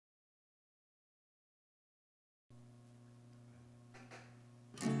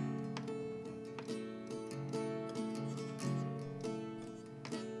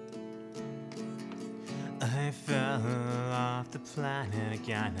I fell off the planet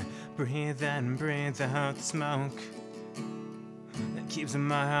again. Breathe in, breathe out the smoke that keeps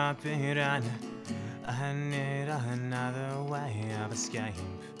my heart beating. I need another way of escape.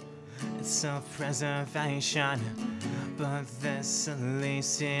 It's self-preservation, but this, at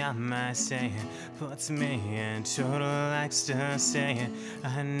least I might say, puts me in total ecstasy.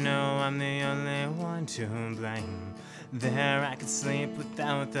 I know I'm the only one to blame. There I could sleep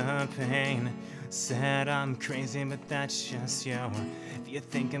without the pain. Said I'm crazy, but that's just you. If you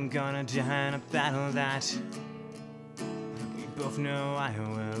think I'm gonna die in a battle that we both know I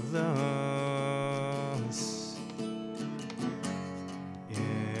will lose.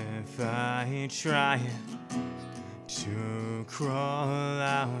 If I try to crawl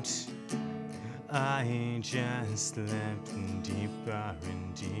out, I just slip deeper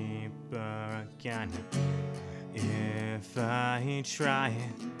and deeper again. If I try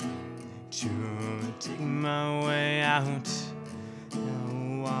to dig my way out, the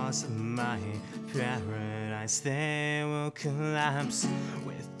walls of my paradise, they will collapse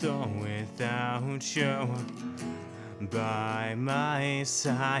with or without you by my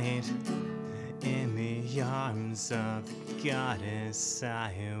side. In the arms of the goddess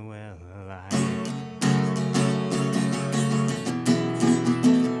I will lie.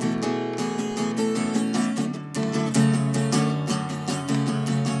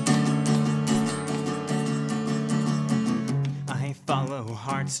 Follow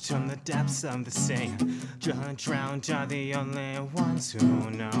hearts from the depths of the sea. Drowned are the only ones who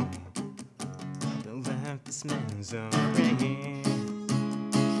know the live this misery.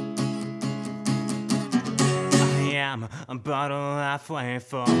 I am a bottle halfway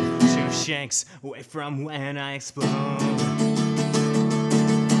full, 2 shakes away from when I explode.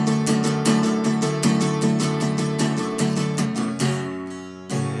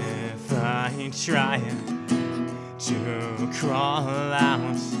 If I try to crawl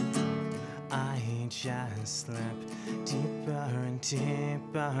out, I just slip deeper and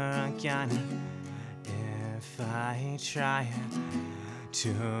deeper again. If I try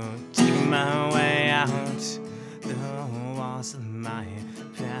to dig my way out, the walls of my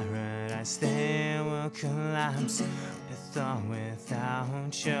paradise, they will collapse with or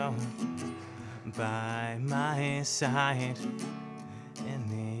without you by my side.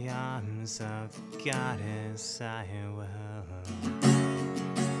 In the arms of the goddess I will.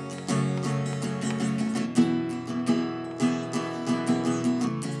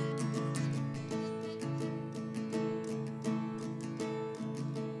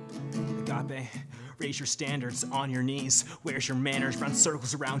 Agape, raise your standards on your knees. Where's your manners? Run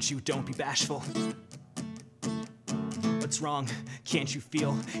circles around you, don't be bashful. What's wrong? Can't you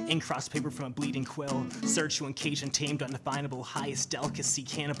feel? Ink cross paper from a bleeding quill. Search to encage untamed, undefinable, highest delicacy,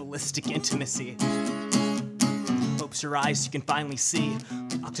 cannibalistic intimacy. Opes your eyes so you can finally see.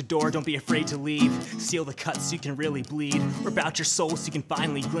 Lock the door, don't be afraid to leave. Seal the cuts so you can really bleed. Rip out your soul so you can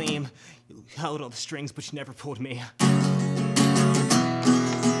finally gleam. You held all the strings, but you never pulled me.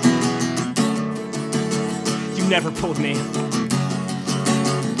 You never pulled me.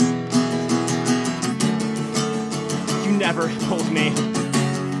 You never pulled me.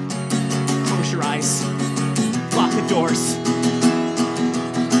 Close your eyes. Lock the doors.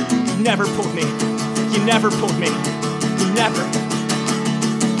 You never pulled me. You never pulled me. You never.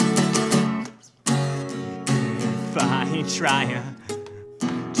 If I try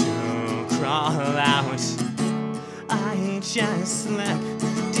to crawl out, I just slip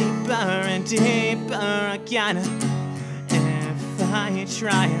deeper and deeper again. If I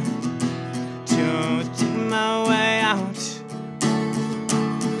try to dig my way out,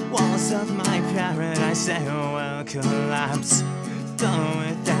 walls of my paradise, they will collapse, though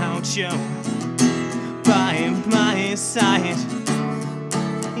without you by my side.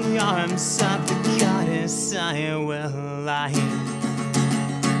 The arms of the goddess I will lie.